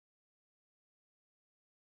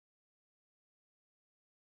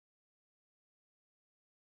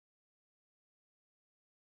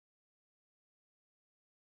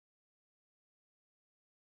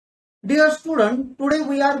Dear student, today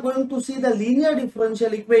we are going to see the linear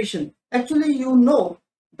differential equation. Actually, you know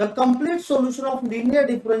the complete solution of linear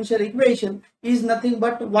differential equation is nothing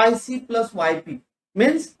but yc plus yp,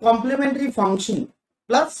 means complementary function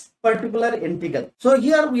plus particular integral. So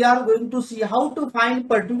here we are going to see how to find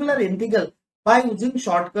particular integral by using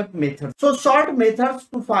shortcut method. So short methods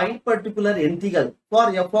to find particular integral for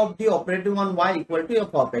f of d operating on y equal to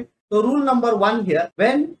f of x. So rule number 1 here,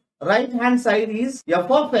 when right hand side is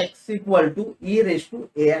f of x equal to e raised to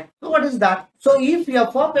ax. So what is that? So if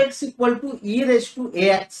f of x equal to e raised to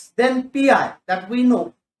ax, then pi, that we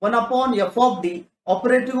know, 1 upon f of d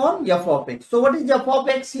operating on f of x. So what is f of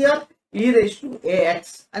x here? E raised to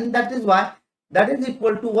ax, and that is why that is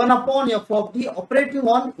equal to 1 upon f of d operating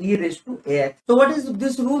on e raised to ax. So what is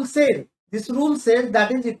this rule say? This rule says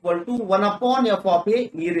that is equal to 1 upon f of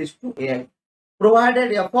a e raised to ax,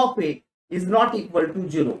 provided f of a is not equal to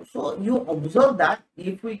 0. So you observe that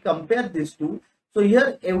if we compare these two, so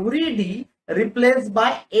here every d replaced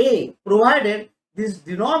by a, provided this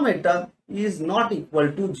denominator is not equal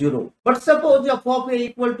to 0. But suppose f of a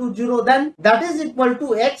equal to 0, then that is equal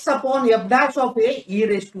to x upon f dash of a e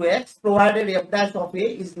raised to x, provided f dash of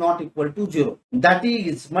a is not equal to 0. That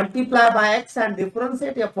is, multiply by x and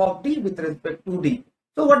differentiate f of d with respect to d.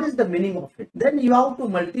 So what is the meaning of it? Then you have to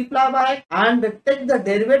multiply by and take the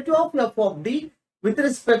derivative of f of d with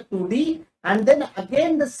respect to d, and then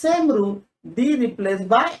again the same rule, d replaced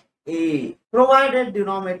by a, provided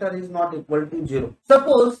denominator is not equal to 0.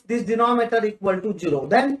 Suppose this denominator equal to 0,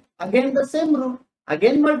 then again the same rule,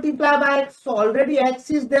 again multiply by x. So already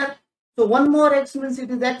x is there, so one more x means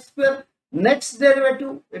it is x square. Next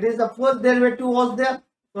derivative, it is the first derivative was there,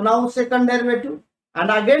 so now second derivative, and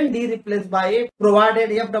again d replaced by a,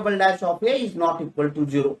 provided f double dash of a is not equal to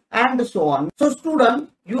 0, and so on. So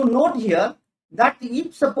student, you note here that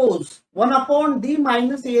if suppose 1 upon d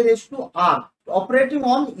minus a raised to r operating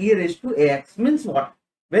on e raised to ax, means what?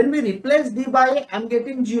 When we replace d by a, I am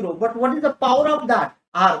getting 0, but what is the power of that?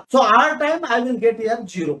 R. So r time I will get here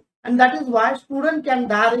 0, and that is why student can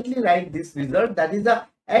directly write this result, that is the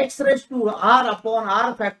x raised to r upon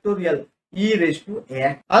r factorial e raised to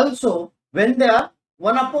ax. Also, when they are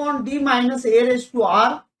 1 upon d minus a raised to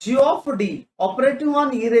r g of d operating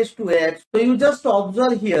on e raised to ax. So you just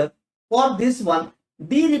observe here, for this one,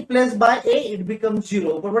 d replaced by a, it becomes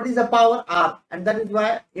 0. But what is the power? R. And that is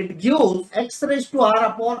why it gives x raised to r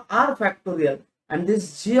upon r factorial. And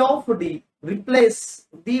this g of d replace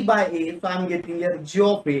d by a. So I am getting here g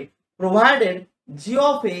of a, provided g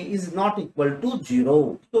of a is not equal to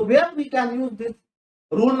 0. So where we can use this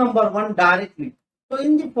rule number 1 directly. So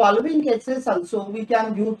in the following cases also we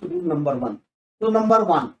can use rule number 1. So number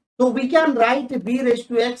 1. So we can write b raised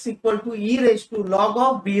to x equal to e raised to log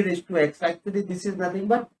of b raised to x. Actually this is nothing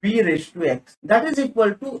but b raised to x. That is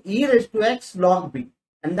equal to e raised to x log b.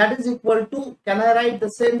 And that is equal to, can I write the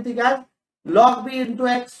same thing as log b into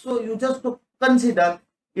x? So you just to consider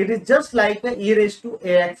it is just like the e raised to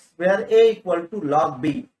ax, where a equal to log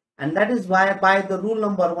b. And that is why by the rule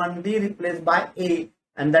number 1, d replaced by a,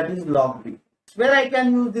 and that is log b. Where I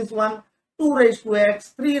can use this one, 2 raised to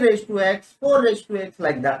x, 3 raised to x, 4 raised to x,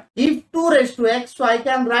 like that. If 2 raised to x, so I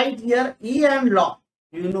can write here e and log.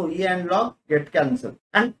 You know e and log get cancelled.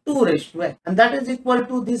 And 2 raised to x. And that is equal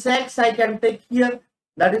to this x I can take here.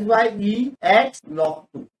 That is why e x log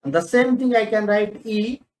 2. And the same thing I can write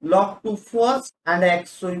e log 2 first and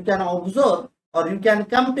x. So you can observe or you can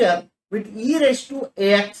compare with e raised to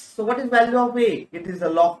ax. So what is value of a? It is a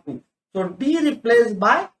log 2. So d replaced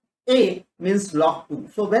by a means log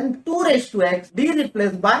 2. So when 2 raised to x, d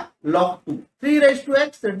replaced by log 2. 3 raised to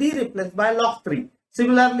x, d replaced by log 3.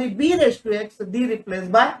 Similarly, b raised to x, d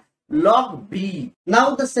replaced by log b.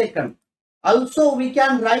 Now the second. Also we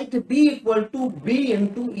can write b equal to b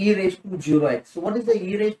into e raised to 0x. So what is the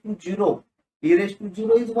e raised to 0? E raised to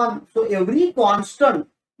 0 is 1. So every constant,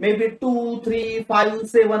 maybe 2, 3, 5,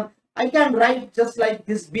 7, I can write just like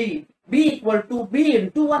this b. b equal to b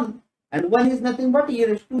into 1. And 1 is nothing but e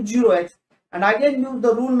raised to 0x. And again use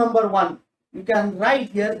the rule number 1. You can write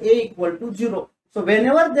here a equal to 0. So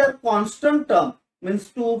whenever there constant term, means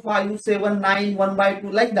 2, 5, 7, 9, 1 by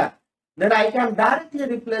 2, like that, then I can directly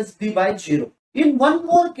replace d by 0. In one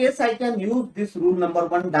more case, I can use this rule number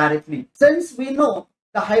 1 directly. Since we know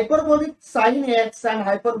the hyperbolic sin ax and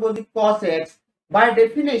hyperbolic cos ax, by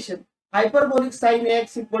definition, hyperbolic sin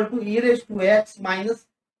ax equal to e raised to ax minus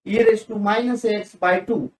e raised to minus ax by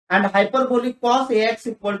 2, and hyperbolic cos ax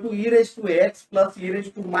equal to e raised to ax plus e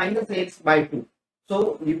raised to minus ax by 2.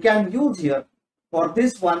 So you can use here for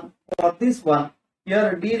this one,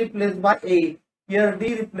 here d replaced by a, Here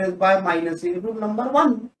d replaced by minus in rule number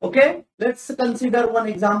 1. Okay, let's consider one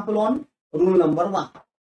example on rule number 1.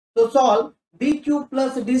 So solve d cube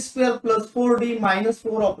plus d square plus 4d minus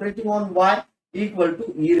 4 operating on y equal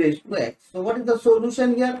to e raised to x. So what is the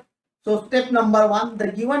solution here? So step number 1,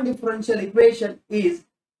 the given differential equation is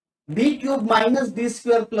d cube minus d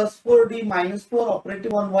square plus 4d minus 4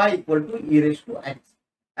 operating on y equal to e raised to x.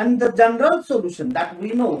 And the general solution that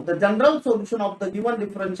we know, the general solution of the given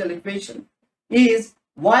differential equation is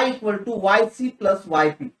y equal to yc plus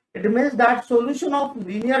yp. It means that solution of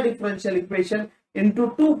linear differential equation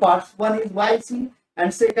into two parts. One is yc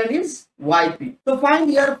and second is yp. So find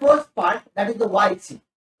here first part, that is the yc.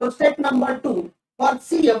 So step number 2, for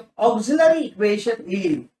CF auxiliary equation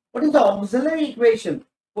is, what is the auxiliary equation?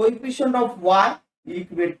 Coefficient of y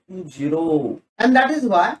equal to 0. And that is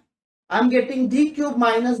why I am getting d cube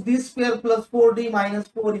minus d square plus 4d minus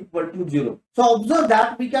 4 equal to 0. So observe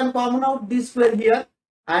that we can common out d square here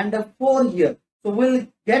and 4 here. So we'll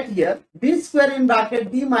get here d square in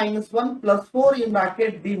bracket d minus 1 plus 4 in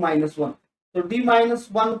bracket d minus 1. So d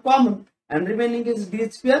minus 1 common and remaining is d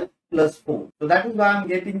square plus 4. So that is why I am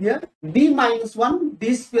getting here d minus 1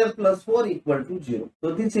 d square plus 4 equal to 0.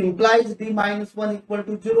 So this implies d minus 1 equal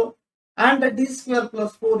to 0 and d square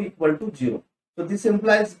plus 4 equal to 0. So this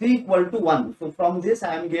implies d equal to 1. So from this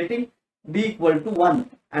I am getting d equal to 1,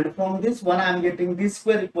 and from this one I am getting d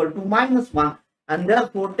square equal to minus 1, and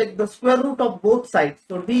therefore take the square root of both sides.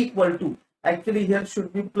 So d equal to, actually here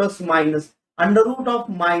should be plus minus under root of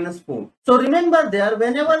minus 4. So remember there,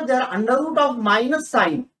 whenever there are under root of minus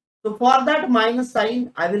sign, so for that minus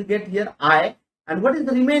sign I will get here I, and what is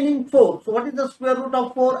the remaining 4? So what is the square root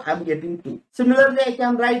of 4? I am getting 2. Similarly I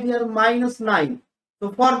can write here minus 9. So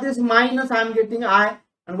for this minus I am getting I,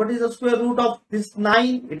 and what is the square root of this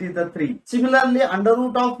 9? It is the 3. Similarly under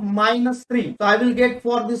root of minus 3. So I will get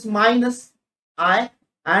for this minus I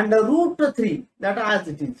and root 3, that as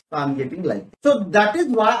it is. So I am getting like this. So that is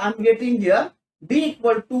why I am getting here d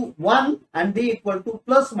equal to 1 and d equal to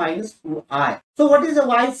plus minus 2i. So what is a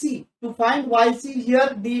yc? To find yc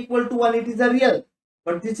here, d equal to 1, it is a real.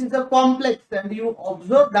 But this is a complex, and you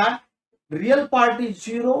observe that real part is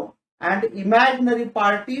 0 and imaginary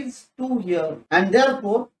part is 2 here. And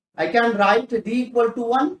therefore, I can write d equal to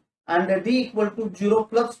 1 and d equal to 0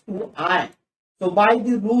 plus 2i. So by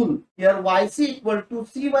the rule, here yc equal to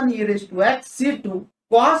c1 e raised to x, c2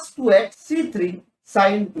 cos 2x, c3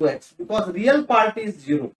 sin 2x, because real part is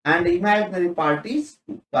 0 and imaginary part is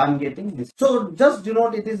 2. So I am getting this. So just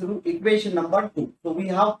denote it is equation number 2. So we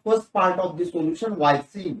have first part of the solution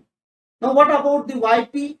yc. Now what about the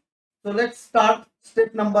yp? So let's start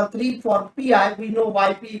step number 3. For pi, we know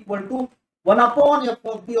yp equal to 1 upon f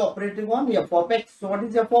of the operating on f of x. So what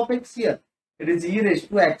is f of x here? It is e raised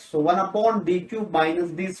to x. So 1 upon d cube minus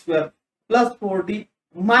d square plus 4d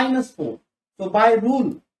minus 4. So by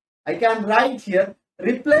rule, I can write here,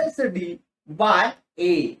 replace d by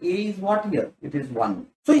a. A is what here? It is 1.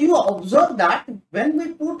 So you observe that when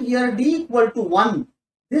we put here d equal to 1,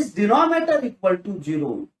 this denominator equal to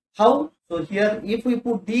 0. How? So here if we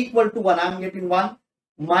put d equal to 1, I am getting 1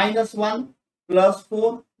 minus 1 plus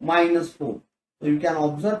 4 minus 4. So you can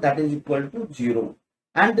observe that is equal to 0.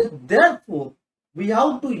 And therefore we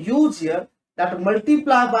have to use here that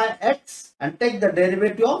multiply by x and take the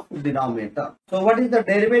derivative of denominator. So what is the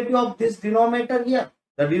derivative of this denominator here?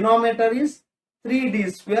 The denominator is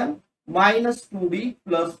 3d square minus 2d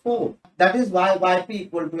plus 4. That is why yp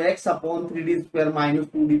equal to x upon 3d square minus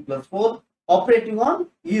 2d plus 4 operating on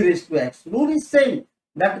e raised to x. Rule is same,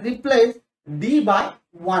 that replace d by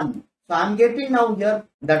 1. So I am getting now here,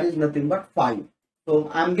 that is nothing but 5.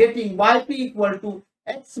 So I am getting yp equal to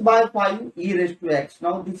x by 5 e raised to x.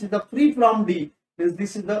 Now this is the free from d,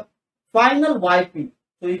 this is the final yp.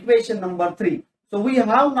 So equation number 3. So we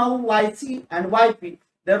have now yc and yp.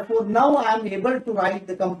 Therefore now I am able to write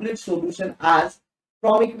the complete solution as,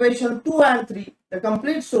 from equation 2 and 3, the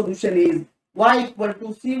complete solution is y equal to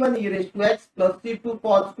c1 e raised to x plus c2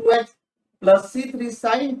 cos 2x plus c3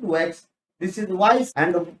 sin 2x. This is y,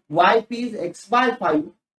 and yp is x by 5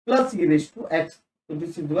 plus e raised to x. So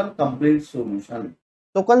this is your complete solution.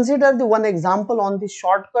 So consider the one example on the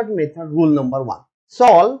shortcut method, rule number 1.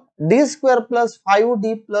 Solve d square plus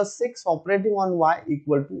 5d plus 6 operating on y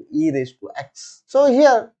equal to e raised to x. So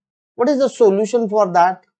here, what is the solution for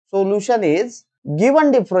that? Solution is,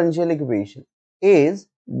 given differential equation is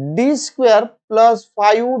d square plus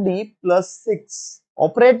 5d plus 6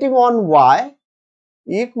 operating on y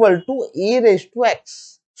equal to e raised to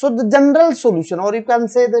x. So the general solution, or you can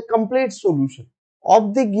say the complete solution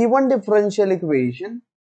of the given differential equation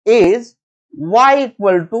is y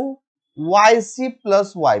equal to yc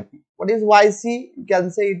plus yp. What is YC? You can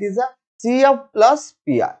say it is a CF plus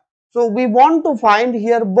PI. So we want to find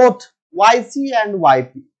here both YC and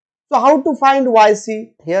YP. So how to find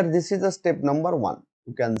YC? Here this is the step number 1,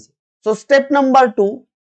 you can say. So step number 2,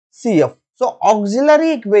 CF. So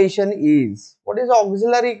auxiliary equation is, what is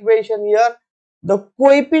auxiliary equation here? The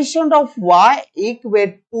coefficient of y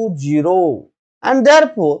equate to 0, and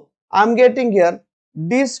therefore I am getting here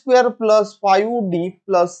d square plus 5d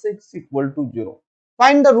plus 6 equal to 0.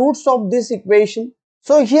 Find the roots of this equation.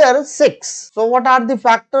 So here 6. So what are the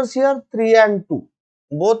factors here? 3 and 2,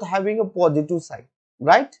 both having a positive sign,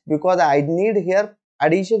 right? Because I need here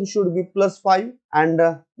addition should be plus 5 and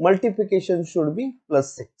multiplication should be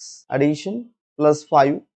plus 6. Addition plus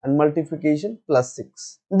 5 and multiplication plus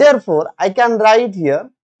 6. Therefore, I can write here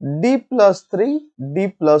d plus 3, d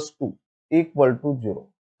plus 2 equal to 0.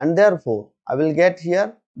 And therefore, I will get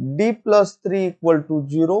here d plus 3 equal to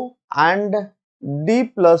 0 and d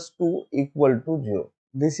plus 2 equal to 0.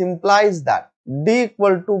 This implies that d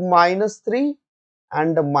equal to minus 3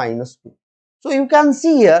 and minus 2. So you can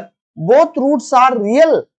see here both roots are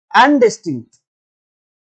real and distinct,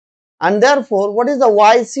 and therefore what is the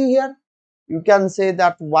YC here? You can say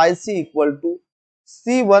that YC equal to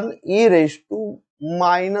C1 e raised to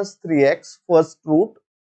minus 3x first root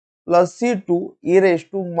plus C2 e raised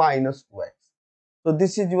to minus 2x. So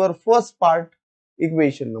this is your first part,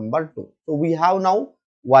 equation number 2. So we have now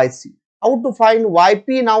YC. How to find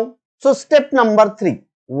YP now? So step number 3,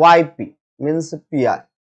 YP means PI.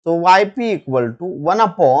 So YP equal to 1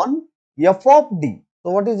 upon f of d.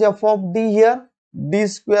 So what is f of d here? D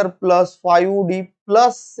square plus 5d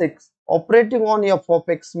plus 6. Operating on f of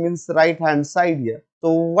x means right hand side here.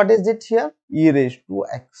 So what is it here? E raised to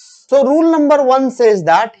x. So rule number 1 says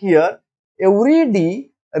that here every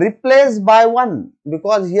d replaced by 1,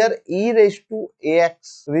 because here e raised to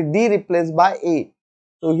ax, d replaced by a.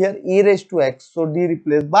 So here e raised to x, so d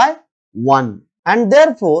replaced by 1. And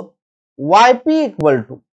therefore yp equal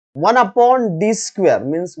to 1 upon d square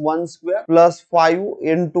means 1 square plus 5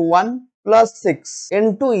 into 1 plus 6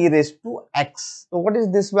 into e raised to x. So what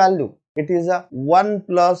is this value? It is a 1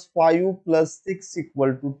 plus 5 plus 6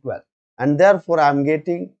 equal to 12. And therefore I am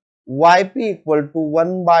getting yp equal to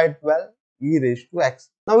 1 by 12 e raised to x.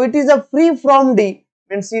 Now it is a free from d,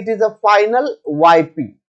 means it is a final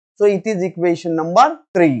yp. So it is equation number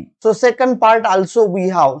 3. So second part also we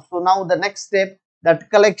have. So now the next step, that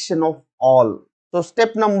collection of all. So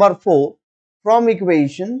step number 4, from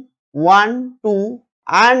equation 1, 2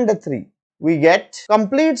 and 3 we get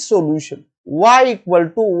complete solution. Y equal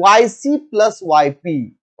to yc plus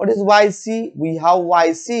yp. What is yc? We have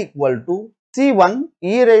yc equal to c1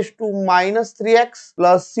 e raised to minus 3x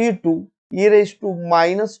plus c2 e raised to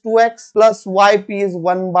minus 2x plus yp is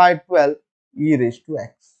 1 by 12 e raised to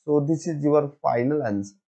x. So this is your final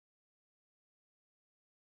answer.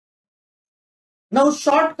 Now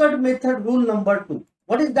shortcut method rule number 2.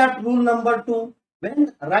 What is that rule number 2?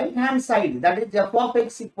 When right hand side, that is f of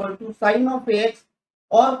x equal to sine of ax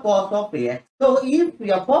or cos of ax. So if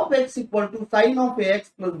f of x equal to sine of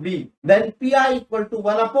ax plus b, then pi equal to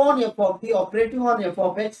 1 upon f of d operating on f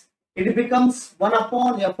of x, it becomes 1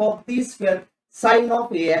 upon f of d square sine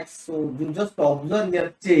of ax. So you just observe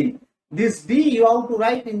here change. This d you have to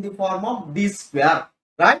write in the form of d square,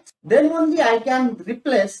 right? Then only I can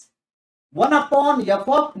replace 1 upon f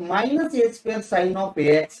of minus a square sine of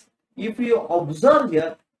ax. If you observe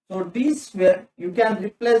here, so d square you can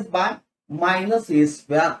replace by minus a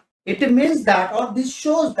square. It means that, or this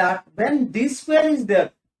shows that when d square is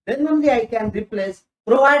there, then only I can replace,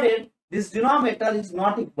 provided this denominator is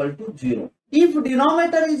not equal to 0. If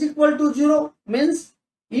denominator is equal to 0, means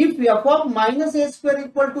if f of minus a square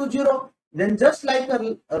equal to 0, then just like a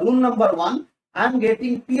rule number 1, I am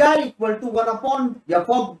getting pi equal to 1 upon f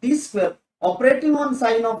of d square operating on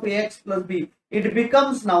sine of ax plus b. It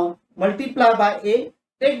becomes now multiply by a,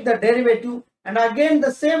 take the derivative, and again the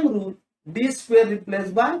same rule, d square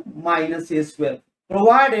replaced by minus a square,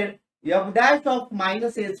 provided f dash of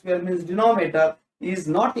minus a square means denominator is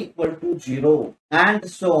not equal to 0, and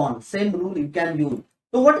so on. Same rule you can use.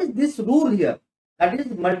 So what is this rule here? That is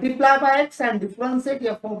multiply by x and differentiate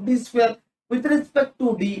f of d square with respect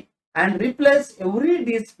to d and replace every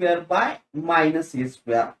d square by minus a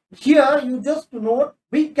square. Here you just note,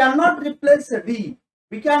 we cannot replace a d,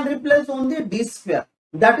 we can replace only d square.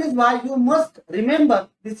 That is why you must remember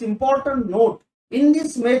this important note. In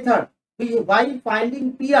this method, while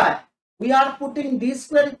finding pi, we are putting d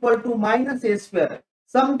square equal to minus a square.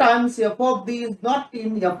 Sometimes f of d is not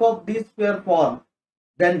in f of d square form.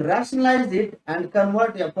 Then rationalize it and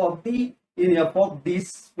convert f of d in f of d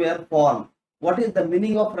square form. What is the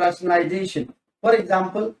meaning of rationalization? For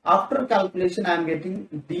example, after calculation, I am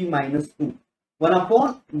getting d minus 2. 1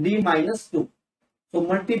 upon d minus 2. So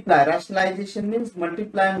multiply, rationalization means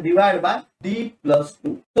multiply and divide by d plus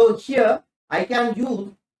 2. So here I can use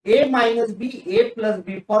a minus b, a plus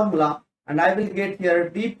b formula, and I will get here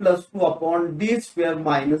d plus 2 upon d square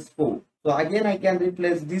minus 4. So again I can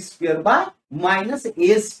replace d square by minus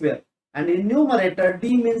a square, and in numerator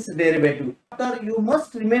d means derivative. After you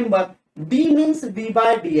must remember d means d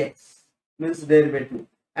by dx means derivative,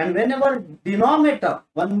 and whenever denominator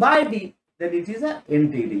 1 by d, then it is a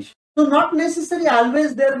integration. So not necessarily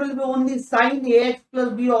always there will be only sin ax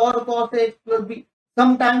plus b or cos ax plus b.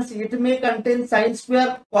 Sometimes it may contain sin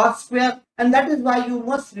square, cos square, and that is why you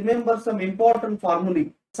must remember some important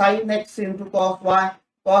formulae. Sin x into cos y,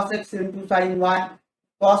 cos x into sin y,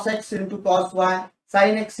 cos x into cos y,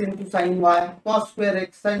 sin x into sin y, cos square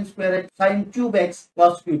x, sin cube x,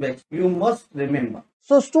 cos cube x. You must remember.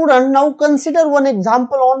 So student, now consider one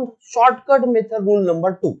example on shortcut method rule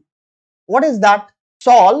number 2. What is that?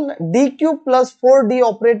 Solve dq plus 4d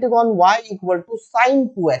operating on y equal to sin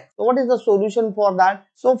 2x. So what is the solution for that?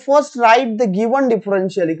 So first write the given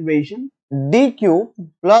differential equation dq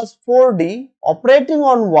plus 4d operating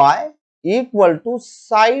on y equal to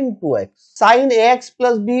sin 2x. Sin ax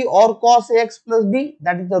plus b or cos ax plus b,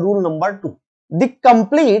 that is the rule number 2. The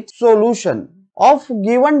complete solution of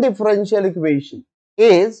given differential equation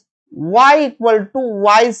is y equal to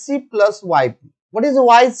yc plus yp. What is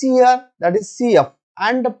yc here? That is cf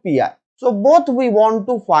and pi. So both we want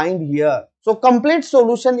to find here. So complete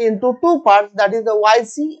solution into two parts, that is the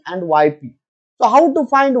yc and yp. So how to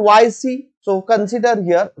find yc? So consider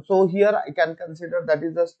here. So here I can consider that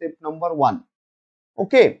is the step number 1.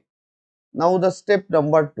 Okay. Now the step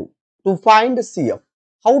number 2. To find cf.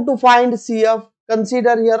 How to find cf?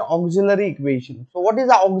 Consider here auxiliary equation. So what is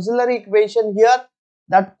the auxiliary equation here?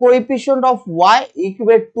 That coefficient of y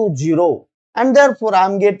equate to 0. And therefore I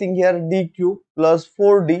am getting here dq plus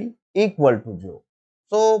 4d equal to 0.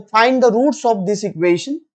 So find the roots of this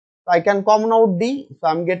equation. So I can common out d. So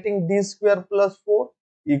I am getting d square plus 4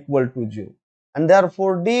 equal to 0. And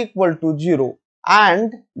therefore d equal to 0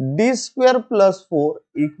 and d square plus 4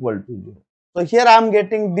 equal to 0. So here I am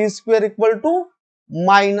getting d square equal to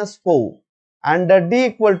minus 4 and d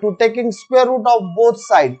equal to taking square root of both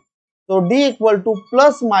sides. So d equal to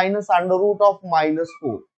plus minus under root of minus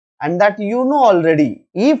 4. And that you know already,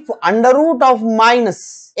 if under root of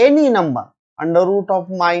minus any number, under root of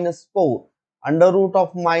minus 4, under root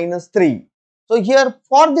of minus 3. So here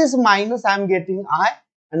for this minus I am getting I,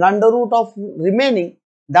 and under root of remaining,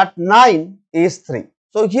 that 9 is 3.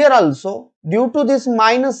 So here also due to this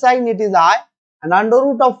minus sign it is I, and under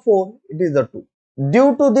root of 4 it is the 2.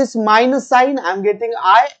 Due to this minus sign I am getting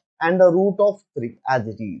I and the root of 3 as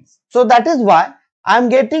it is. So that is why I am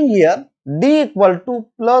getting here d equal to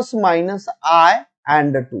plus minus I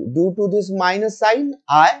and 2. Due to this minus sign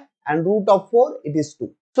I and root of 4 it is 2.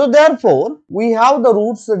 So therefore we have the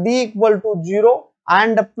roots d equal to 0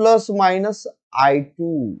 and plus minus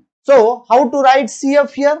I2. So how to write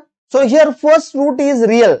CF here? So here first root is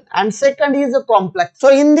real and second is a complex. So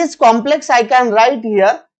in this complex I can write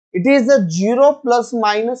here it is a 0 plus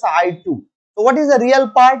minus I2. So what is the real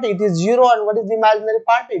part? It is 0, and what is the imaginary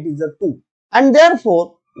part? It is a 2. And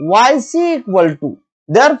therefore yc equal to,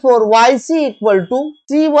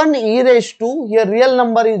 c1 e raised to, here real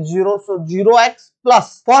number is 0, so 0x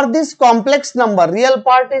plus, for this complex number real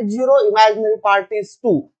part is 0, imaginary part is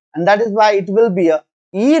 2, and that is why it will be a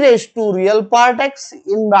e raised to real part x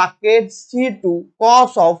in brackets c2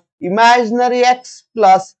 cos of imaginary x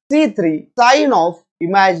plus c3 sin of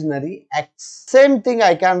imaginary x. Same thing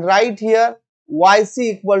I can write here, yc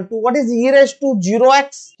equal to, what is e raised to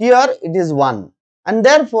 0x? Here it is 1. And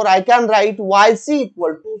therefore I can write yc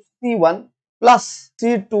equal to c1 plus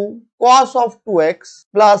c2 cos of 2x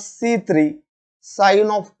plus c3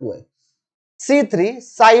 sin of 2x. c3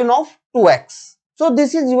 sin of 2x. So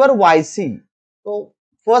this is your yc. So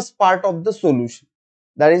first part of the solution,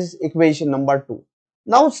 that is equation number 2.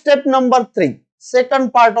 Now step number 3,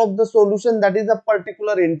 second part of the solution, that is a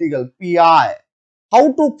particular integral pi.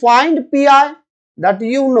 How to find pi? That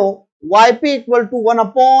you know, yp equal to 1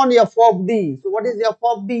 upon f of d. So what is f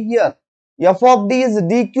of d here? F of d is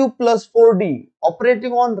dq plus 4d.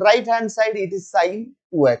 Operating on right hand side it is sin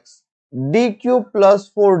 2x. dq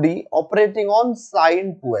plus 4d operating on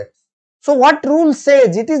sin 2x. So what rule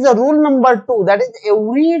says? It is the rule number 2, that is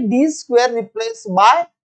every d square replaced by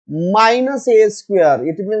minus a square.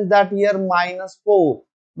 It means that here minus 4.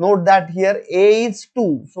 Note that here a is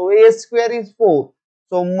 2. So a square is 4.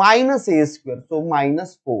 So minus a square. So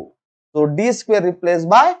minus 4. So d square replaced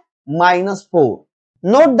by minus 4.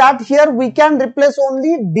 Note that here we can replace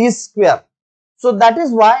only d square. So that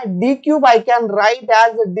is why d cube I can write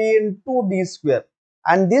as d into d square,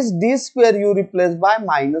 and this d square you replace by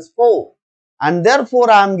minus 4, and therefore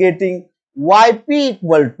I am getting yp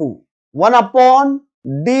equal to 1 upon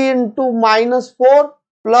d into minus 4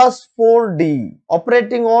 plus 4d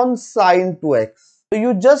operating on sine 2x. So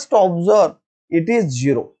you just observe it is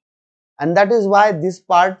 0, and that is why this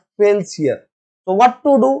part fails here. So what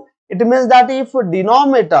to do? It means that if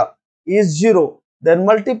denominator is 0, then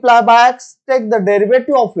multiply by x, take the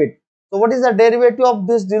derivative of it. So what is the derivative of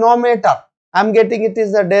this denominator? I am getting it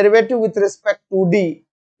is the derivative with respect to d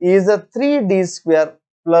is a 3d square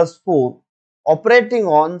plus 4 operating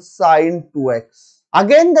on sine 2x.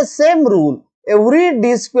 Again the same rule, every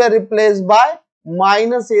d square replaced by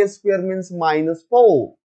minus a square means minus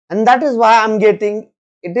 4, and that is why I am getting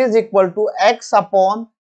it is equal to x upon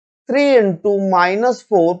 3 into minus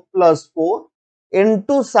 4 plus 4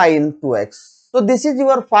 into sine 2x. So this is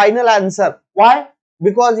your final answer. Why?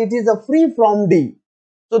 Because it is a free from d.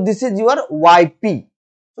 So this is your yp.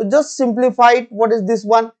 So just simplify it. What is this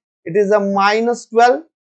one? It is a minus 12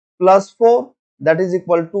 plus 4, that is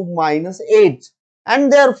equal to minus 8.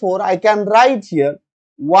 And therefore I can write here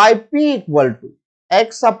yp equal to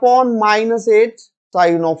x upon minus 8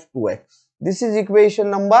 sine of 2x. This is equation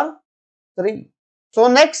number 3. So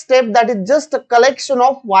next step, that is just a collection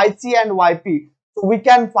of yc and yp. So we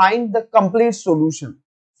can find the complete solution.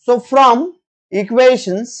 So from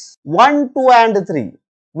equations 1, 2 and 3,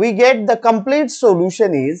 we get the complete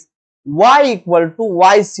solution is y equal to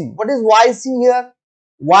yc. What is yc here?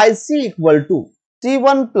 Yc equal to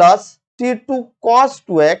c1 plus c2 cos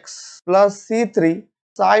 2x plus c3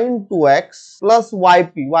 sin 2x plus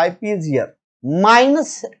yp. Yp is here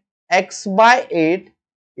minus x by 8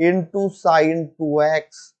 into sine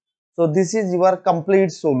 2x. So this is your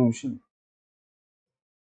complete solution.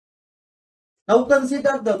 Now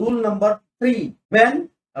consider the rule number 3. When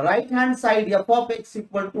right hand side f of x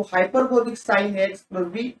equal to hyperbolic sine ax plus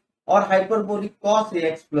b or hyperbolic cos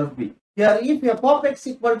ax plus b. Here if f of x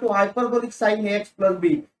equal to hyperbolic sine ax plus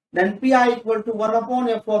b, then pi equal to 1 upon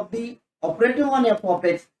f of d operating on f of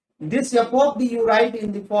x. This f of d you write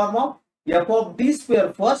in the form of f of d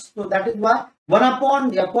square first. So that is why 1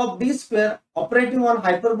 upon f of d square operating on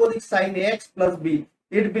hyperbolic sine ax plus b.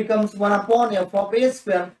 It becomes 1 upon f of a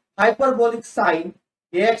square hyperbolic sine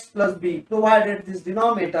ax plus b, provided this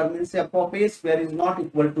denominator means f of a square is not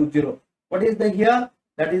equal to 0. What is the here?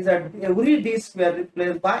 That is that every d square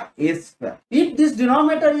replaced by a square. If this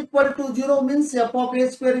denominator equal to 0 means f of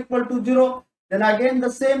a square equal to 0, then again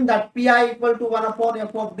the same, that pi equal to 1 upon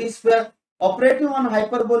f of d square operating on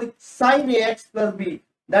hyperbolic sine ax plus b,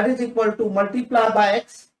 that is equal to multiply by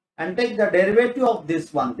x and take the derivative of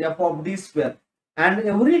this one, f of d square, and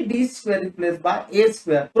every d square replaced by a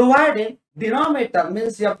square, provided denominator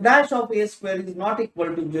means f dash of a square is not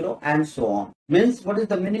equal to 0, and so on. Means what is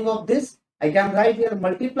the meaning of this? I can write here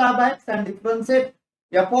multiply by x and differentiate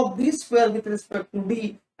f of d square with respect to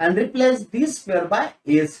d and replace d square by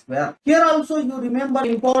a square. Here also you remember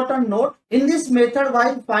important note. In this method,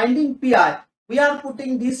 while finding pi, we are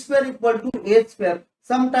putting d square equal to a square.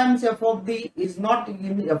 Sometimes f of d is not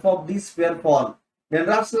in f of d square form. Then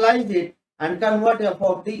rationalize it and convert f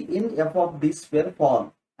of d in f of d square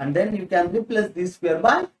form. And then you can replace d square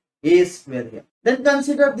by a square here. Then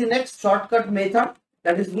consider the next shortcut method,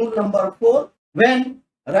 that is rule number 4. When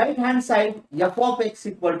right hand side f of x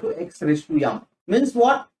equal to x raised to m. Means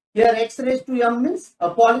what? Here x raised to m means a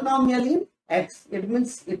polynomial in x. It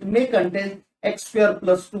means it may contain x square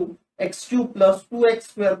plus 2, x cube plus 2x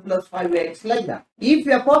square plus 5x, like that. If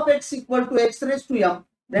f of x equal to x raised to m,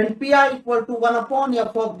 then pi equal to 1 upon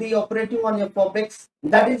f of d operating on f of x,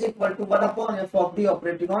 that is equal to 1 upon f of d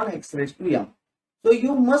operating on x raised to m. So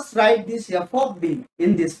you must write this f of d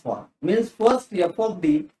in this form. Means first f of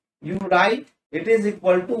d you write it is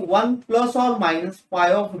equal to 1 plus or minus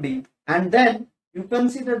pi of d, and then you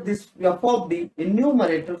consider this f of d in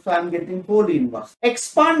numerator. So I am getting whole inverse.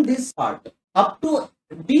 Expand this part up to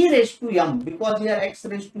d raised to m, because here x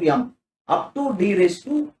raised to m, up to d raised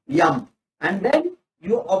to m, and then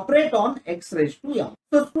you operate on x raised to m.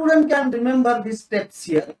 So student can remember these steps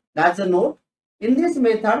here. That's a note. In this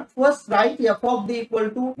method, first write f of d equal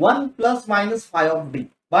to 1 plus minus phi of d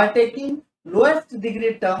by taking lowest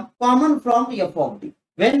degree term common from f of d.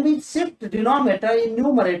 When we shift denominator in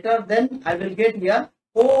numerator, then I will get here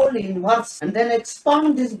whole inverse, and then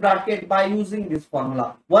expand this bracket by using this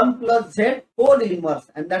formula 1 plus z whole inverse,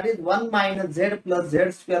 and that is 1 minus z plus z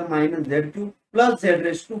square minus z cube plus z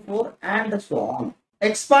raised to 4, and so on.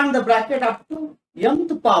 Expand the bracket up to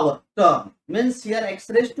mth power term, means here x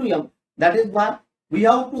raised to m. That is why we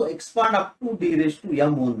have to expand up to d raised to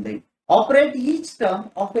m only. Operate each term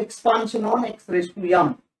of expansion on x raised to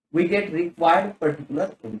m. We get required particular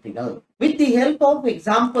integral. With the help of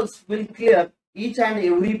examples, we'll clear each and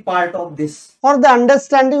every part of this. For the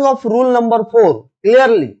understanding of rule number 4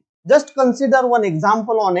 clearly, just consider one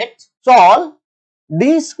example on x. Solve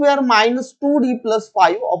d square minus 2d plus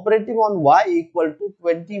 5 operating on y equal to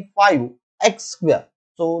 25 x square.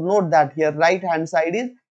 So note that here right hand side is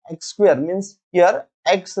x square, means here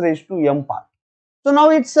x raised to m part. So now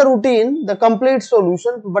it's a routine, the complete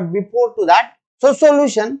solution, but before to that, so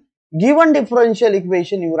solution, given differential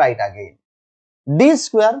equation you write again. D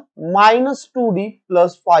square minus 2d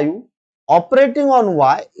plus 5 operating on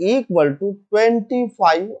y equal to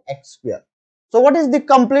 25x square. So what is the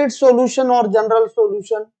complete solution or general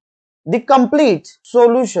solution? The complete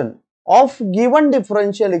solution of given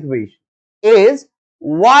differential equation is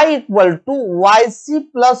y equal to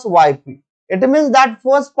yc plus yp. It means that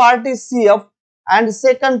first part is CF and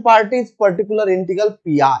second part is particular integral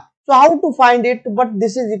pi. So how to find it? But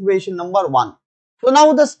this is equation number 1. So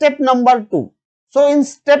now the step number 2. So in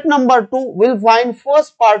step number 2, we'll find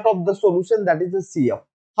first part of the solution, that is the CF.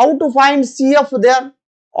 How to find CF there?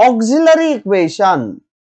 Auxiliary equation.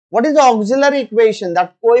 What is the auxiliary equation?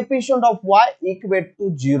 That coefficient of y equate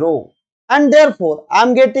to 0. And therefore, I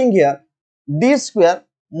am getting here d square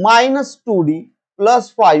minus 2d plus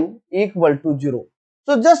 5 equal to 0.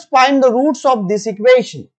 So just find the roots of this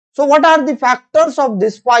equation. So what are the factors of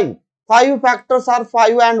this 5? 5 factors are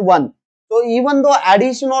 5 and 1. So even though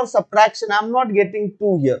addition or subtraction, I am not getting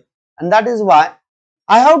 2 here. And that is why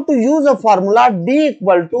I have to use a formula d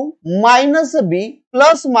equal to minus b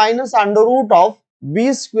plus minus under root of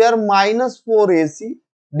b square minus 4ac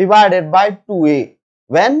divided by 2a.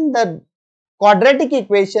 When the quadratic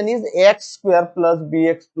equation is ax square plus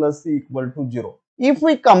bx plus c equal to 0. If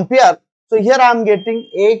we compare, so here I am getting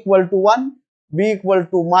a equal to 1, b equal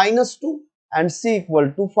to minus 2 and c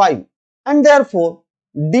equal to 5. And therefore,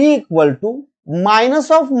 d equal to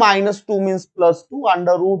minus of minus 2 means plus 2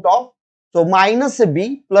 under root of, so minus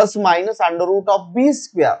b plus minus under root of b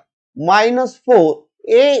square minus 4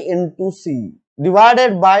 a into c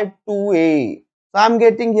divided by 2a. So I am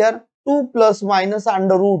getting here 2 plus minus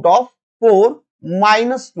under root of 4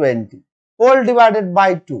 minus 20 whole divided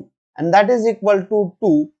by 2, and that is equal to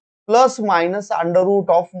 2 plus minus under root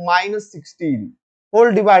of minus 16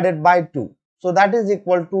 whole divided by 2. So that is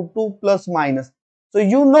equal to 2 plus minus. So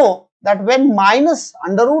you know that when minus,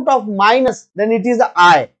 under root of minus, then it is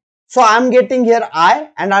I. So I am getting here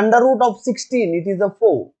I, and under root of 16 it is a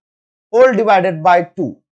 4 whole divided by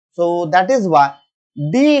 2. So that is why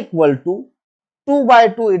d equal to 2 by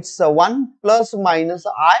 2 it's a 1 plus minus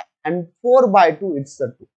I and 4 by 2 it's a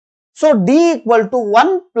 2. So d equal to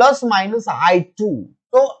 1 plus minus I2.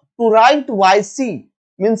 So to write yc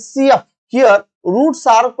means CF, here roots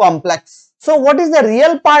are complex. So what is the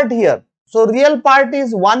real part here? So real part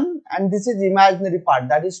is 1 and this is imaginary part,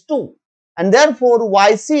 that is 2. And therefore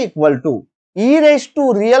yc equal to e raised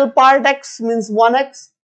to real part x means 1x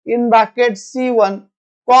in bracket c1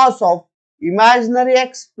 cos of imaginary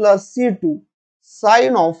x plus c2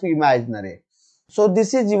 sine of imaginary x. So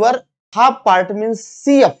this is your half part means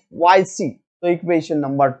CF yc. So equation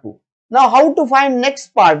number 2. Now how to find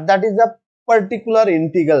next part, that is a particular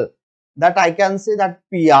integral, that I can say that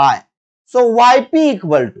pi. So yp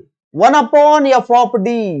equal to 1 upon f of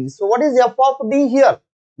d. So what is f of d here?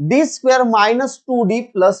 D square minus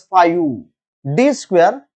 2d plus 5. D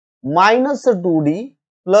square minus 2d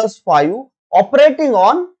plus 5 operating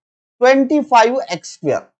on 25x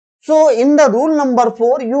square. So in the rule number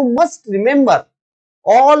 4, you must remember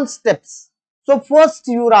all steps. So first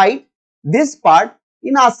you write this part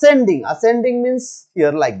in ascending. Ascending means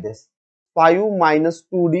here like this, 5 minus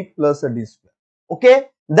 2d plus d square. Okay,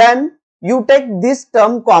 then you take this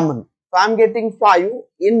term common. So I am getting 5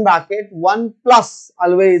 in bracket 1 plus,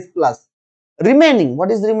 always plus. Remaining,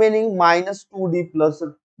 what is remaining? Minus 2d plus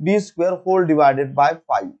d square whole divided by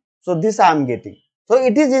 5. So this I am getting. So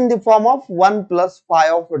it is in the form of 1 plus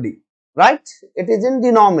 5 of d, right? It is in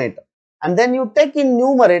denominator. And then you take in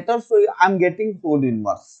numerator, so I am getting whole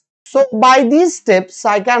inverse. So by these steps,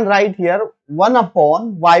 I can write here 1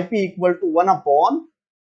 upon yp equal to 1 upon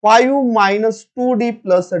 5 minus 2d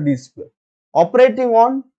plus d square operating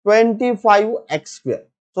on 25x square.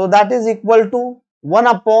 So that is equal to 1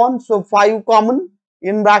 upon, so 5 common,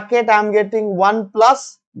 in bracket I am getting 1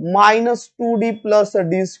 plus minus 2d plus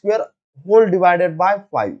d square whole divided by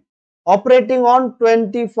 5 operating on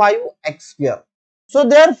 25x square. So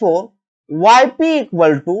therefore yp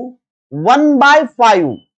equal to 1 by 5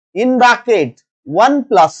 in bracket 1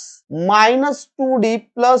 plus minus 2d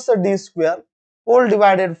plus d square whole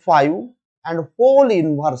divided 5 and whole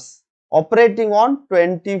inverse operating on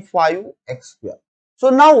 25x square. So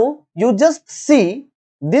now you just see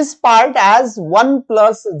this part as 1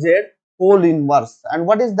 plus z whole inverse. And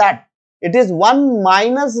what is that? It is 1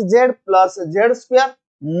 minus z plus z square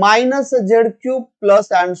minus z cube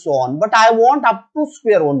plus and so on. But I want up to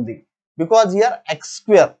square only because here x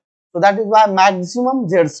square. So that is why maximum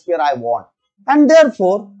z square I want. And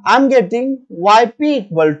therefore I am getting yp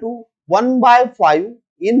equal to 1 by 5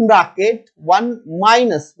 in bracket 1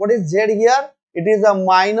 minus, what is z here? It is a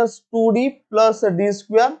minus 2d plus d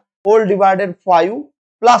square whole divided 5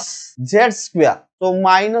 plus z square. So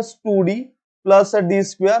minus 2d plus d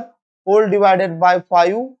square whole divided by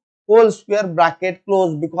 5 whole square bracket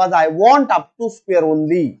close, because I want up to square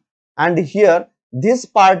only. And here this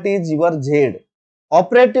part is your z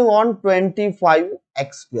operating on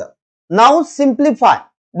 25x square. Now simplify,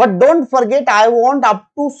 but don't forget I want up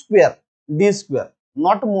to square d square,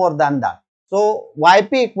 not more than that. So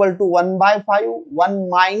yp equal to 1 by 5, 1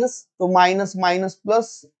 minus, so minus minus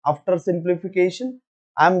plus, after simplification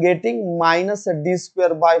I am getting minus d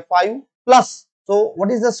square by 5 plus, so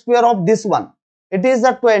what is the square of this one? It is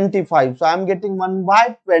a 25, so I am getting 1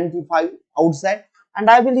 by 25 outside, and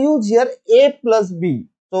I will use here a plus b.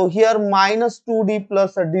 So here minus 2d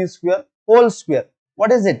plus d square whole square,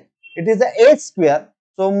 what is it? It is a square,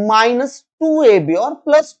 so minus 2ab or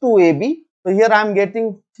plus 2ab. So here I am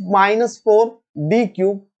getting minus 4 d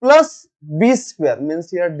cube plus b square, means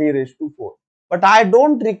here d raised to 4. But I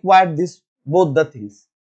don't require this, both the things,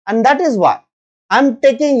 and that is why I am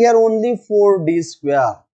taking here only 4d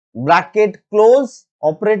square bracket close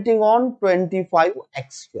operating on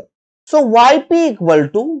 25x square. So yp equal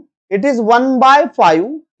to, it is 1 by 5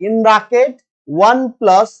 in bracket 1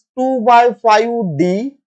 plus 2 by 5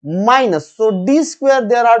 d minus, so d square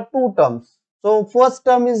there are two terms. So first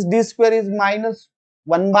term is d square is minus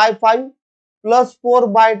 1 by 5 plus 4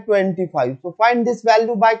 by 25. So find this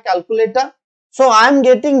value by calculator. So I am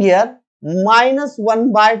getting here minus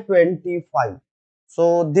 1 by 25.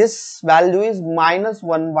 So this value is minus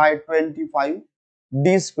 1 by 25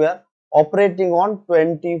 d square operating on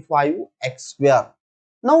 25x square.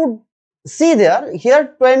 Now see there,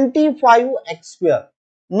 here 25x square.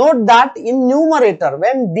 Note that in numerator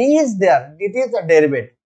when d is there, it is a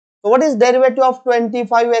derivative. So what is derivative of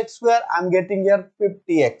 25x square? I am getting here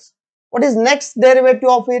 50x. What is next derivative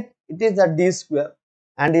of it? It is a d square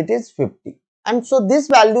and it is 50. And so these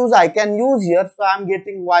values I can use here. So I am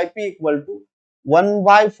getting yp equal to 1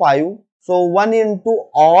 by 5. So 1 into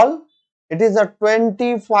all, it is a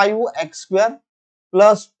 25x square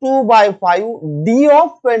plus 2 by 5 d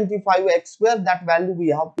of 25x square, that value we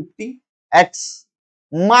have 50x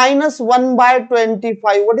minus 1 by 25.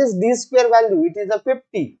 What is d square value? It is a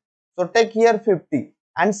 50. So take here 50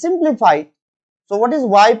 and simplify it. So what is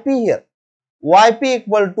yp here? Yp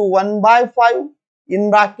equal to 1 by 5 in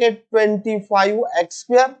bracket 25x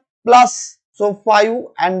square plus, so 5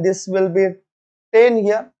 and this will be 10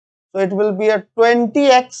 here. So it will be a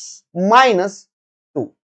 20x minus 2,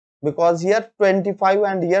 because here 25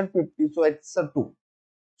 and here 50, so it's a 2.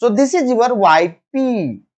 So this is your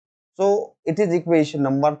yp. So it is equation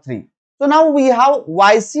number 3. So now we have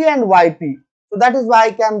yc and yp. So that is why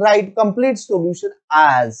I can write complete solution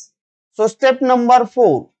as. So step number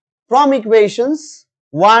 4, from equations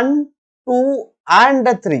 1, 2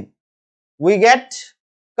 and 3, we get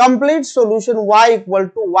complete solution y equal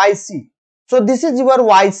to yc. So this is your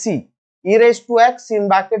yc, e raised to x in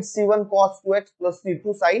bracket c1 cos 2x plus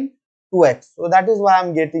c2 sin 2x. So that is why I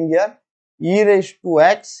am getting here e raised to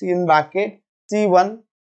x in bracket c1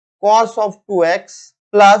 cos of 2x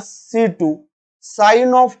plus c2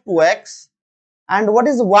 sin of 2x, and what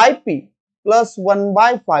is yp? Plus 1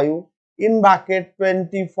 by 5 in bracket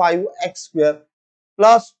 25x square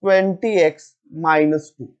plus 20x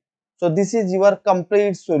minus 2. So this is your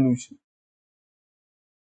complete solution.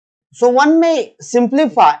 So one may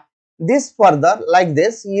simplify this further like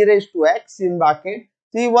this, e raised to x in bracket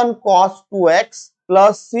c1 cos 2x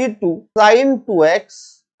plus c2 sin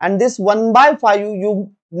 2x, and this 1 by 5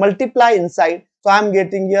 you multiply inside. So I am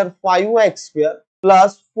getting here 5x square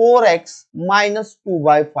plus 4x minus 2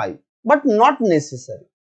 by 5, but not necessary.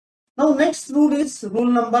 Now next rule is rule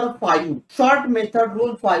number 5, short method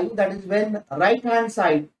rule 5, that is when right hand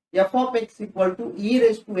side f of x equal to e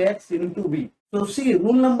raised to x into b. So see,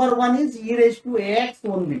 rule number 1 is e raised to ax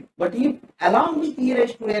only, but if along with e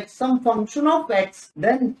raised to x some function of x,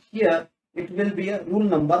 then here it will be a rule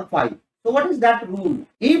number 5. So what is that rule?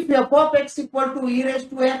 If f of x equal to e raised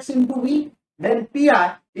to x into b, then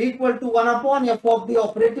pi equal to 1 upon f of b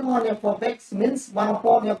operating on f of x means 1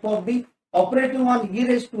 upon f of b operating on e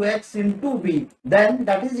raised to x into v, then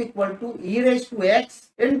that is equal to e raised to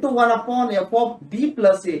x into 1 upon f of d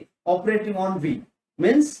plus a operating on v.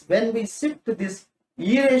 Means when we shift this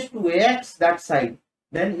e raised to x that side,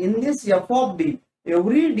 then in this f of d,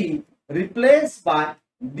 every d replaced by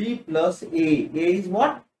d plus a. A is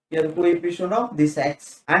what? Here coefficient of this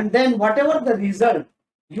x. And then whatever the result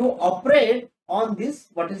you operate on this,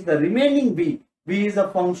 what is the remaining v? V is a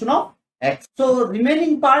function of x. So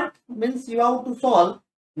remaining part means you have to solve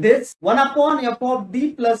this 1 upon f of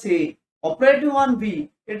d plus a operating on v.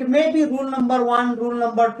 It may be rule number 1, rule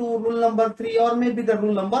number 2, rule number 3, or maybe the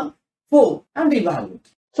rule number 4, and evaluate.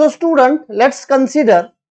 So student, let's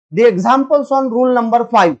consider the examples on rule number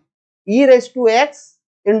 5, e raised to x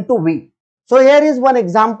into v. So here is one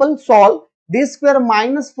example. Solve d square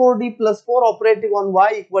minus 4d plus 4 operating on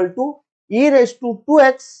y equal to e raised to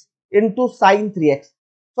 2x into sine 3x.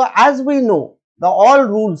 So as we know, the all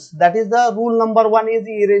rules, that is the rule number 1 is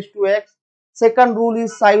e raised to x, second rule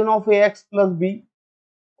is sine of ax plus b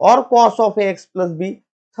or cos of ax plus b,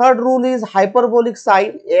 third rule is hyperbolic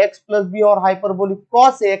sine ax plus b or hyperbolic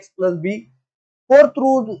cos ax plus b, fourth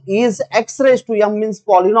rule is x raised to m means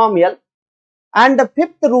polynomial, and the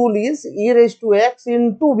fifth rule is e raised to x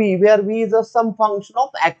into v, where v is some function of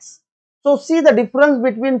x. So see the difference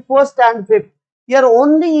between first and fifth. Here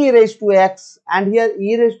only e raised to x and here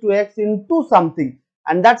e raised to x into something,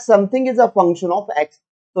 and that something is a function of x.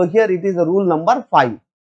 So here it is a rule number 5.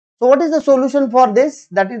 So what is the solution for this?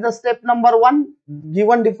 That is the step number 1.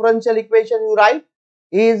 Given differential equation you write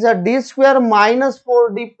is a d square minus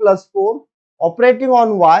 4d plus 4 operating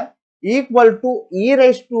on y equal to e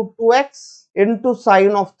raised to 2x into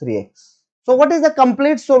sine of 3x. So what is the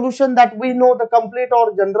complete solution that we know? The complete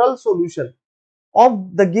or general solution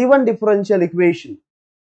of the given differential equation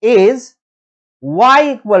is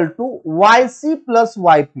y equal to yc plus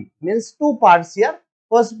yp, means two parts here.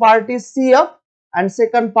 First part is cf and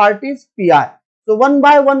second part is pi. So one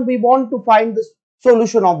by one we want to find the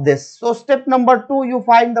solution of this. So step number 2, you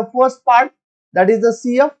find the first part, that is the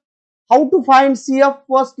cf. How to find cf?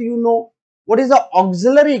 First you know what is the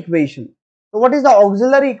auxiliary equation. So what is the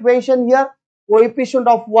auxiliary equation here? Coefficient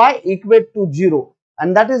of y equate to 0,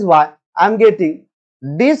 and that is why I am getting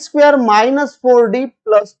d square minus 4d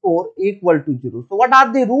plus 4 equal to 0. So what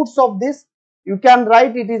are the roots of this? You can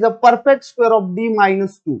write it is a perfect square of d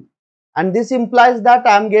minus 2, and this implies that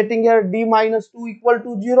I am getting here d minus 2 equal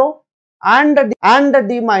to 0 and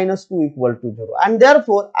d minus 2 equal to 0, and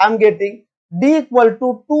therefore I am getting d equal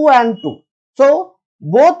to 2 and 2. So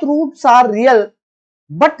both roots are real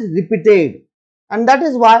but repeated, and that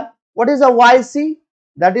is why what is a yc?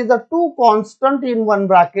 That is the two constant in one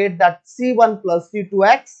bracket, that c1 plus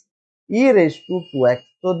c2x e raised to 2x.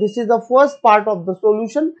 So this is the first part of the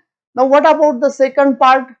solution. Now what about the second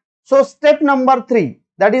part? So step number 3,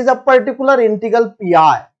 that is a particular integral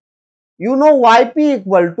pi. You know yp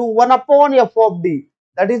equal to 1 upon f of d,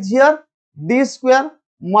 that is here d square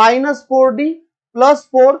minus 4d plus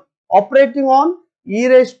 4 operating on e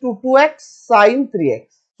raised to 2x sine 3x.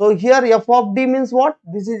 So here f of d means what?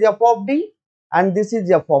 This is f of d and this is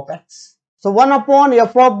f of x. So 1 upon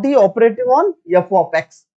f of d operating on f of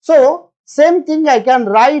x. So same thing I can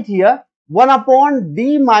write here, 1 upon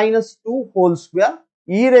d minus 2 whole square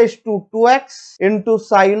e raised to 2x into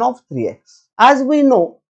sine of 3x. As we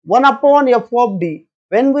know, 1 upon f of d,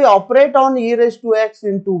 when we operate on e raised to x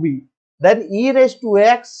into v, then e raised to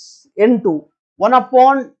x into 1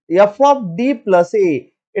 upon f of d plus a.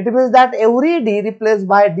 It means that every d replaced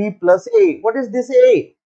by d plus a. What is this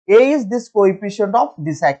a? A is this coefficient of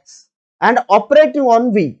this x and operating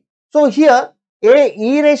on v. So here a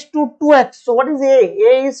e raised to 2x. So what is a?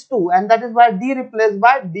 A is 2, and that is why d replaced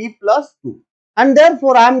by d plus 2. And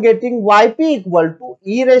therefore I am getting yp equal to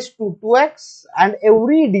e raised to 2x and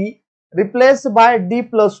every d replaced by d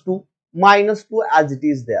plus 2 minus 2 as it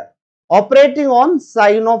is there, operating on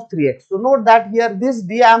sine of 3x. So note that here this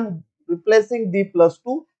d I am replacing d plus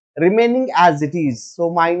 2 remaining as it is. So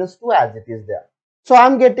minus 2 as it is there. So I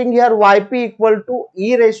am getting here yp equal to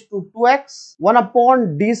e raised to 2x 1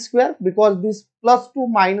 upon d square, because this plus 2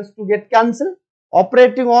 minus 2 get cancelled,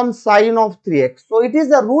 operating on sine of 3x. So it is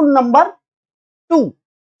the rule number 2,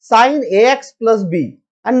 sine ax plus b,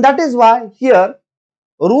 and that is why here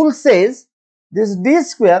rule says this d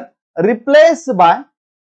square replaced by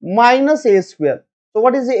minus a square. So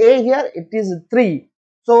what is the a here? It is 3.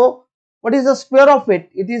 So what is the square of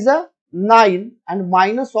it? It is a 9 and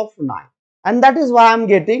minus of 9, and that is why I am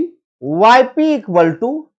getting yp equal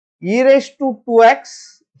to e raised to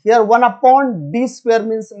 2x, here 1 upon d square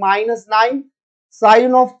means minus 9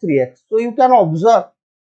 sine of 3x. So you can observe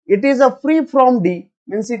it is a free from d,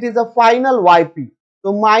 means it is a final yp.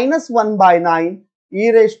 So minus 1 by 9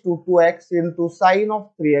 e raised to 2x into sine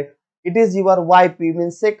of 3x. It is your yp,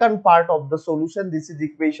 means second part of the solution. This is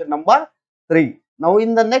equation number 3. Now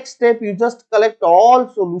in the next step, you just collect all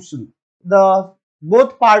solution, the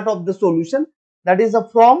both part of the solution, that is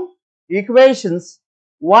from equations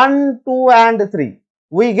 1, 2 and 3.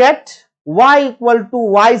 We get y equal to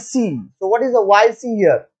yc. So what is the yc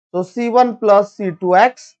here? So c1 plus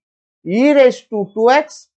c2x e raised to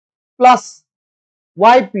 2x plus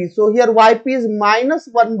yp. So here yp is minus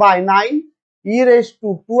 1 by 9 e raised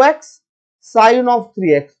to 2x sine of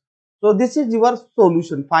 3x. So this is your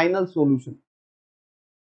solution, final solution.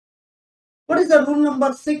 What is the rule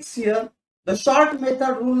number 6 here? The short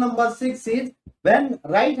method rule number 6 is when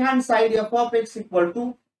right hand side f of x equal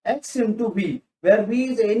to x into b, where b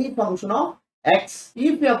is any function of x.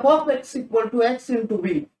 If f of x equal to x into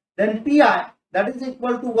b, then pi, that is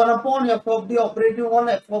equal to 1 upon f of d operating on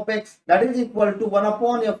f of x, that is equal to 1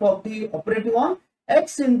 upon f of d operating on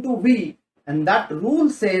x into b. And that rule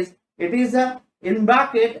says it is in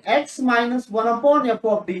bracket x minus 1 upon f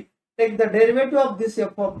of d. Take the derivative of this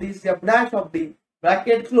f of d is f dash of d,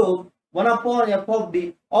 bracket close, 1 upon f of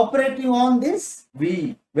d operating on this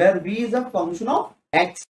v, where v is a function of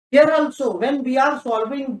x. Here also, when we are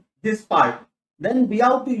solving this part, then we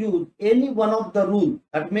have to use any one of the rule.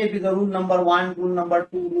 That may be the rule number 1, rule number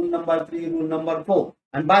 2, rule number 3, rule number 4.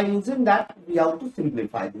 And by using that, we have to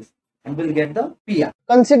simplify this and we'll get the pi.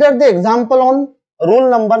 Consider the example on rule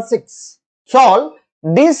number 6. Solve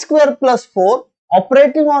d square plus 4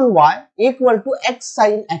 operating on y equal to x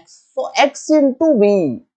sin x. So x into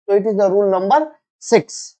v. So it is the rule number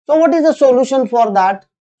 6. So what is the solution for that?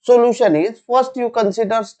 Solution is, first you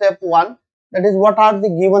consider step 1, that is what are the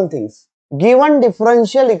given things. Given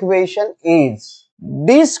differential equation is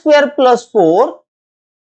d square plus 4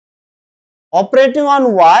 operating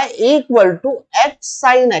on y equal to x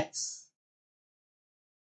sin x.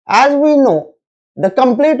 As we know, the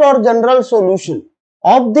complete or general solution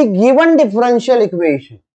of the given differential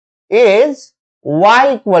equation is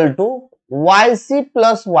y equal to yc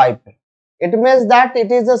plus yp. It means that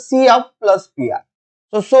it is a cf plus pi.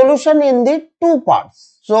 So solution in the two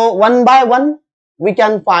parts. So one by one we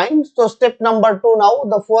can find. So step number 2 now,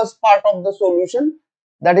 the first part of the solution,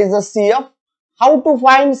 that is the cf. How to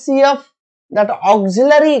find cf? That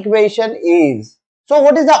auxiliary equation is. So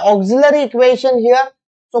what is the auxiliary equation here?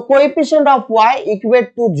 So coefficient of y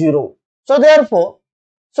equate to 0. So therefore,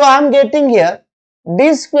 so I am getting here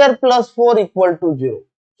d square plus 4 equal to 0.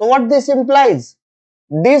 So what this implies?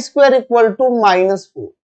 D square equal to minus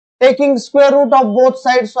 4. Taking square root of both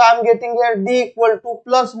sides, so I am getting here d equal to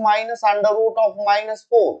plus minus under root of minus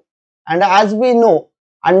 4. And as we know,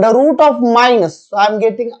 under root of minus, so I am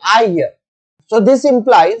getting I here. So this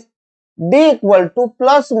implies d equal to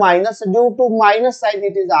plus minus, due to minus sign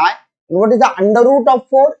it is I. And what is the under root of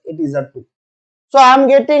 4? It is a 2. So I am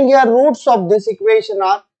getting here roots of this equation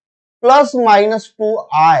are plus minus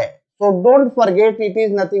 2i. So don't forget, it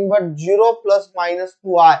is nothing but 0 plus minus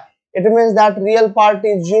 2i. It means that real part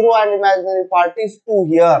is 0 and imaginary part is 2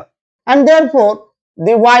 here. And therefore,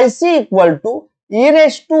 the yc equal to e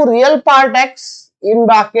raised to real part x in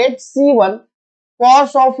bracket c1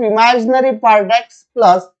 cos of imaginary part x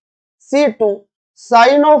plus c2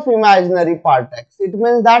 sine of imaginary part x. It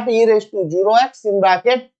means that e raised to 0x in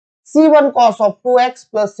bracket c1 cos of 2x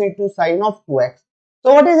plus c2 sine of 2x.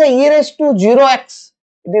 So what is the e raised to 0x?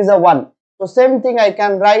 It is a 1. So same thing I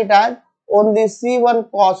can write as only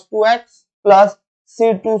c1 cos 2x plus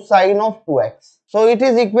c2 sine of 2x. So it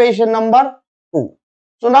is equation number 2.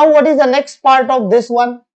 So now what is the next part of this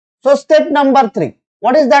one? So step number 3.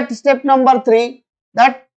 What is that step number 3?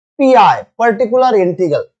 That pi, particular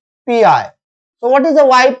integral, pi. So what is the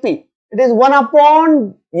yp? It is 1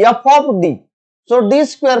 upon f of d. So d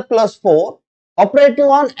square plus 4 operating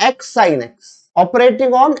on x sin x.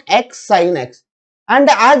 Operating on x sin x. And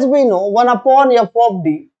as we know, 1 upon f of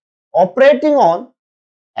d operating on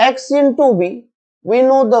x into b, we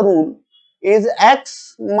know the rule is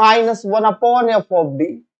x minus 1 upon f of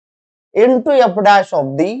d into f dash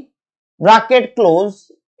of d, bracket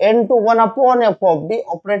close, into 1 upon f of d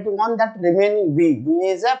operating on that remaining b. B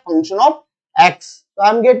is a function of x. So I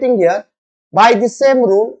am getting here by the same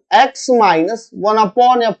rule, x minus 1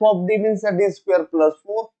 upon f of d means a d square plus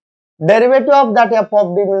 4. Derivative of that f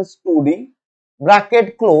of d means 2d,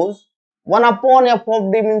 bracket close, 1 upon f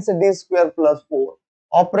of d means d square plus 4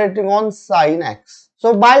 operating on sin x.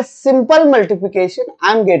 So by simple multiplication,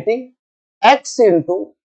 I am getting x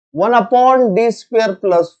into 1 upon d square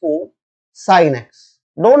plus 4 sin x.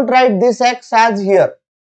 Don't write this x as here.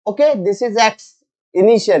 Okay, this is x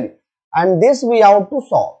initially. and this we have to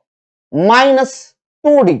solve. Minus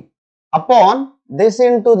 2d upon this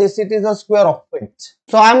into this, it is a square of it.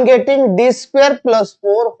 So I am getting d square plus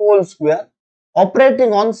 4 whole square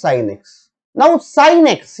operating on sin x. Now sin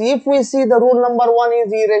x, if we see the rule number 1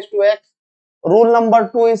 is e raised to x, rule number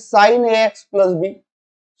 2 is sin ax plus b.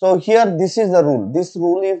 So here this is the rule. This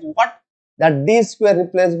rule is what? That d square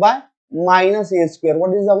replaced by minus a square.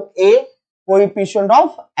 What is the a? Coefficient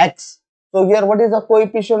of x. So here what is the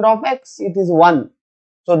coefficient of x? It is 1.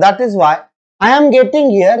 So that is why I am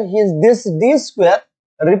getting here is this d square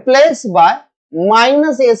replaced by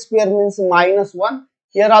minus a square means minus 1.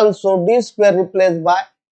 Here also d square replaced by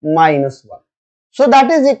minus 1. So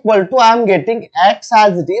that is equal to, I am getting x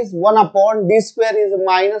as it is 1 upon d square is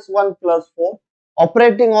minus 1 plus 4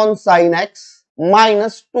 operating on sin x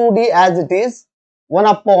minus 2d as it is 1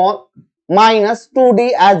 upon minus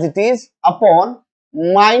 2d as it is upon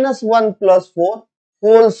minus 1 plus 4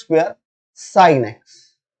 whole square sin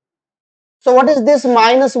x. So what is this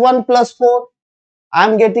minus 1 plus 4? I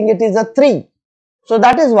am getting it is a 3. So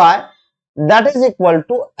that is why that is equal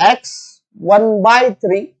to x 1 by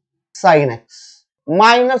 3 sin x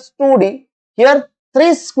minus 2d, here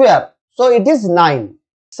 3 square, so it is 9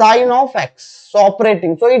 sin of x. So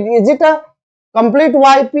operating, so is it a complete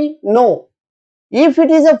YP? No. If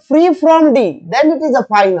it is a free from d, then it is a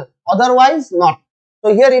final, otherwise not.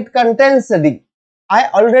 So here it contains d. I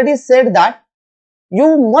already said that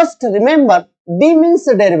you must remember d means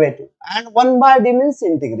derivative and 1 by d means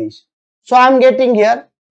integration. So I am getting here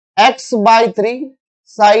x by 3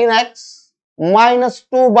 sin x minus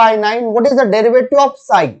 2 by 9. What is the derivative of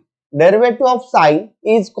sine? Derivative of sine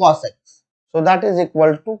is cos x. So that is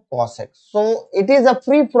equal to cos x. So it is a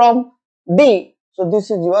free from d. So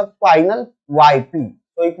this is your final YP.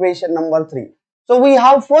 So equation number 3. So we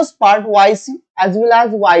have first part YC as well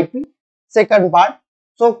as YP. Second part.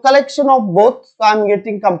 So collection of both. So I am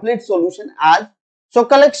getting complete solution as. So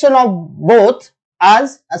collection of both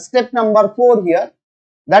as a step number 4 here.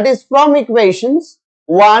 That is from equations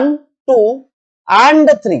 1, 2 and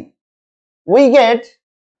 3. We get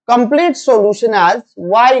complete solution as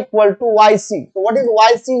y equal to yc. So what is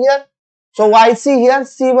yc here? So yc here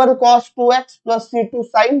c1 cos 2x plus c2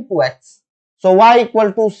 sin 2x. So y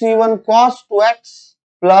equal to c1 cos 2x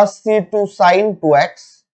plus c2 sin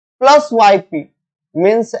 2x plus yp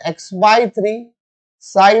means x by 3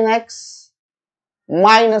 sin x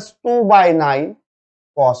minus 2 by 9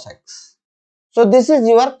 cos x. So this is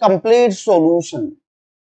your complete solution.